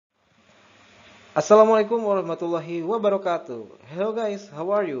Assalamualaikum warahmatullahi wabarakatuh. Hello guys, how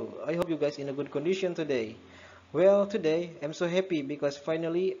are you? I hope you guys in a good condition today. Well, today I'm so happy because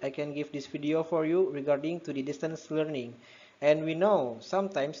finally I can give this video for you regarding to the distance learning. And we know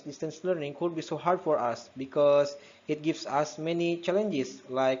sometimes distance learning could be so hard for us because it gives us many challenges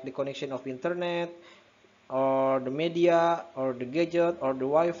like the connection of internet or the media or the gadget or the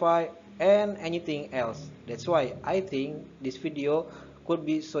Wi-Fi and anything else. That's why I think this video could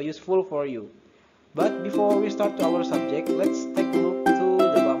be so useful for you. But before we start to our subject, let's take a look to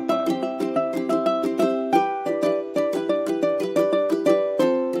the bumper.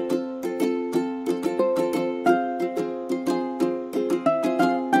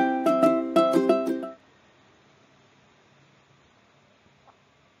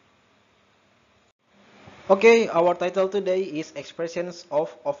 Okay, our title today is Expressions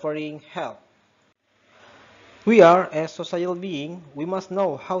of Offering Help. We are a social being, we must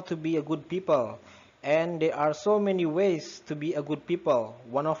know how to be a good people. And there are so many ways to be a good people.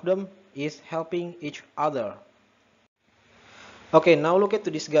 One of them is helping each other. Okay, now look at to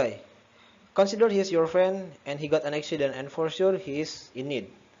this guy. Consider he is your friend and he got an accident and for sure he is in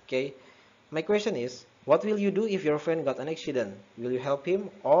need. Okay, my question is, what will you do if your friend got an accident? Will you help him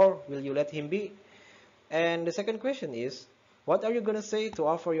or will you let him be? And the second question is, what are you gonna say to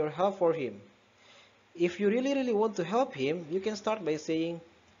offer your help for him? If you really want to help him, you can start by saying,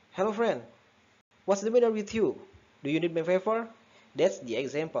 "Hello friend, what's the matter with you? Do you need my favor?" That's the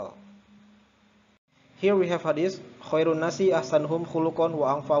example. Here we have hadith, khairun nasi ahsanuhum khuluqan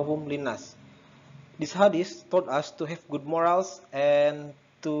wa anfa'uhum linnas. This hadith taught us to have good morals and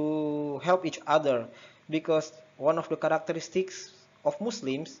to help each other because one of the characteristics of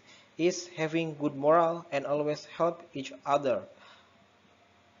Muslims is having good moral and always help each other.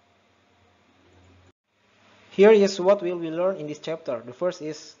 Here is what will we learn in this chapter. The first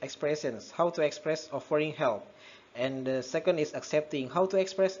is expressions, how to express offering help. And the second is accepting, how to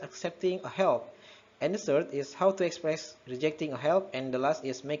express accepting a help. And the third is how to express rejecting a help. And the last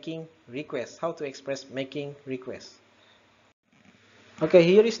is making requests, how to express making requests. Okay,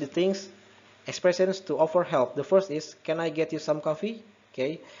 here is the things, expressions to offer help. The first is, can I get you some coffee?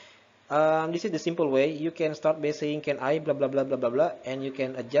 Okay, this is the simple way. You can start by saying, can I, blah, blah, blah, blah, blah, blah, and you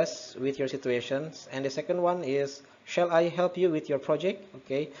can adjust with your situations. And the second one is, shall I help you with your project?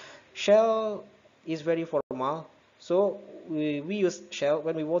 Okay, shall is very formal. So we use shall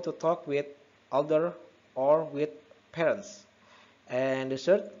when we want to talk with elder or with parents. And the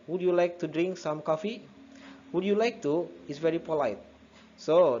third, would you like to drink some coffee? Would you like to is very polite.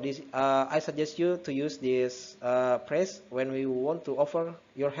 So this, I suggest you to use this phrase when we want to offer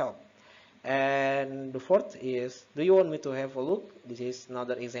your help. And the fourth is, do you want me to have a look? This is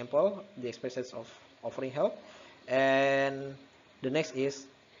another example, the expressions of offering help. And the next is,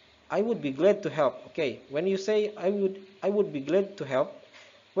 I would be glad to help. Okay, when you say I would be glad to help,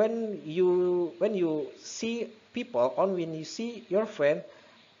 when you see people or when you see your friend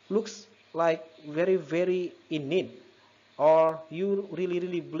looks like very in need, or you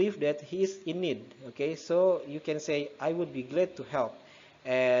really believe that he is in need, okay, so you can say I would be glad to help.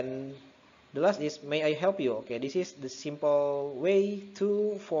 And the last is, may I help you? Okay, this is the simple way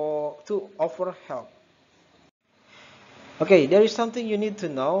to offer help. Okay, there is something you need to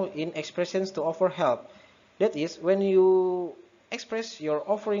know in expressions to offer help. That is, when you express your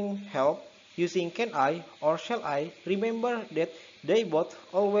offering help using can I or shall I, remember that they both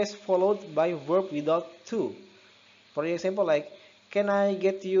always followed by verb without to. For example, like, can I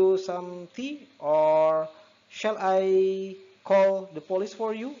get you some tea? Or shall I call the police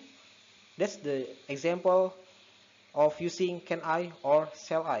for you? That's the example of using can I or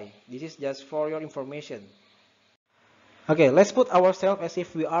shall I. This is just for your information. Okay, let's put ourselves as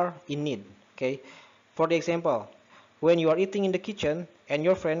if we are in need. Okay, for the example, when you are eating in the kitchen and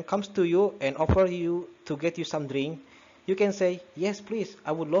your friend comes to you and offer you to get you some drink, you can say, yes, please,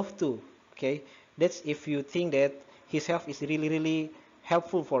 I would love to. Okay, that's if you think that his help is really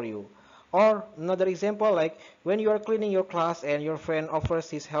helpful for you. Or another example, like when you are cleaning your class and your friend offers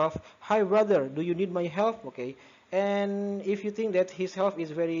his help, hi brother, do you need my help? Okay, and if you think that his help is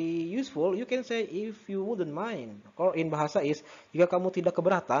very useful, you can say if you wouldn't mind. Or in bahasa is, jika kamu tidak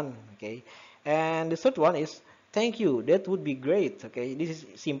keberatan. Okay, and the third one is, thank you, that would be great. Okay, this is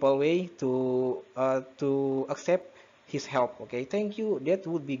simple way to accept his help. Okay, thank you, that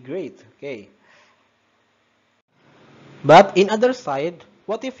would be great. Okay. But in other side,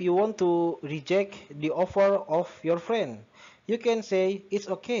 what if you want to reject the offer of your friend? You can say, it's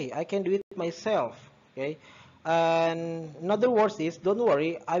okay, I can do it myself. Okay. And in other words is, don't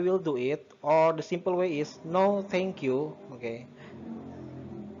worry, I will do it. Or the simple way is, no, thank you. Okay.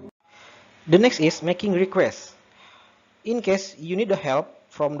 The next is making requests. In case you need the help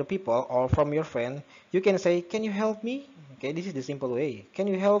from the people or from your friend, you can say, can you help me? Okay, this is the simple way. Can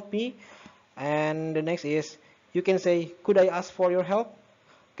you help me? And the next is, you can say, could I ask for your help?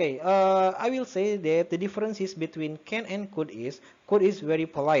 Okay, I will say that the differences between can and could is very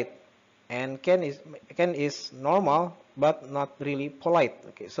polite, and can is normal but not really polite.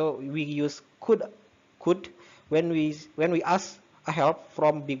 Okay, so we use could when we ask a help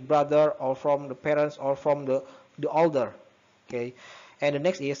from big brother or from the parents or from the older. Okay, and the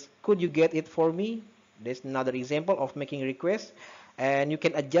next is, could you get it for me? There's another example of making a request, and you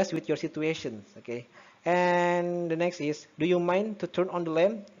can adjust with your situations. Okay, and the next is, do you mind to turn on the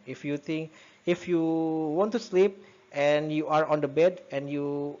lamp? If you want to sleep and you are on the bed and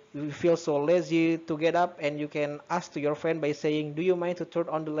you feel so lazy to get up, and you can ask to your friend by saying, do you mind to turn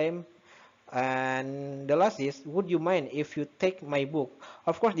on the lamp? And the last is, would you mind if you take my book?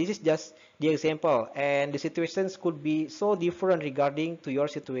 Of course, this is just the example, and the situations could be so different regarding to your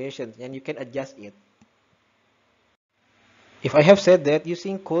situations, and you can adjust it. If I have said that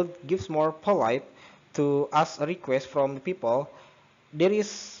using could gives more polite to ask a request from people, there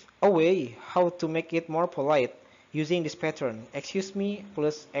is a way how to make it more polite using this pattern. Excuse me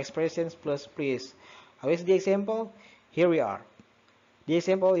plus expressions plus please. How is the example? Here we are. The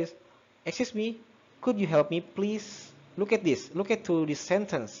example is, excuse me, could you help me please? Look at this. Look at to this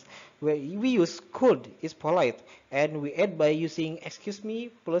sentence where we use could is polite, and we add by using excuse me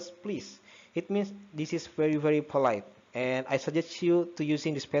plus please. It means this is very very polite, and I suggest you to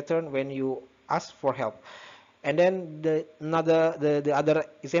using this pattern when you ask for help. And then the other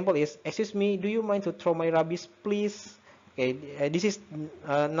example is, excuse me, do you mind to throw my rubbish please? Okay, this is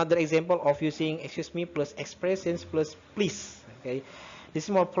another example of using excuse me plus expressions plus please. Okay, this is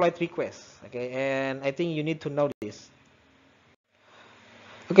more polite request. Okay, and I think you need to know this.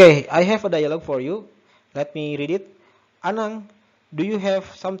 Okay, I have a dialogue for you. Let me read it. Anang, do you have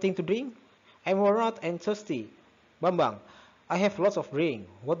something to drink? I'm worn out and thirsty. Bambang, I have lots of drink.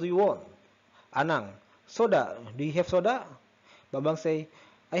 What do you want? Anang, soda. Do you have soda? Bambang say,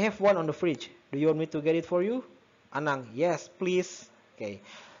 I have one on the fridge. Do you want me to get it for you? Anang, yes, please. Okay.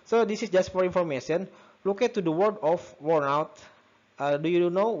 So this is just for information. Look at to the word of worn out. Do you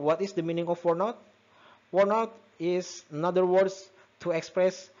know what is the meaning of worn out? Worn out is another words to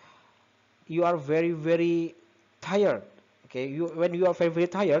express you are very very tired. Okay, when you are very very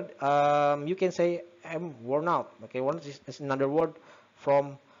tired, you can say I'm worn out. Okay, worn out is another word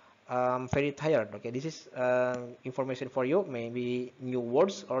from very tired. Okay, this is information for you, maybe new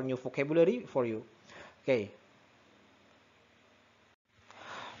words or new vocabulary for you. Okay,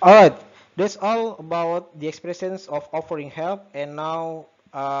 all right, that's all about the expressions of offering help, and now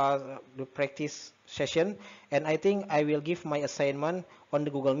the practice session. And I think I will give my assignment on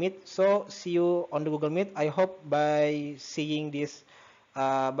the Google Meet. So see you on the Google Meet. I hope by seeing this,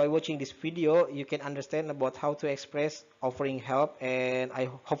 by watching this video, you can understand about how to express offering help, and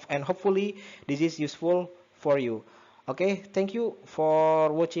I hope and hopefully this is useful for you. Okay, thank you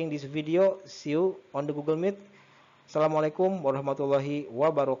for watching this video. See you on the Google Meet. Assalamualaikum warahmatullahi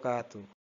wabarakatuh.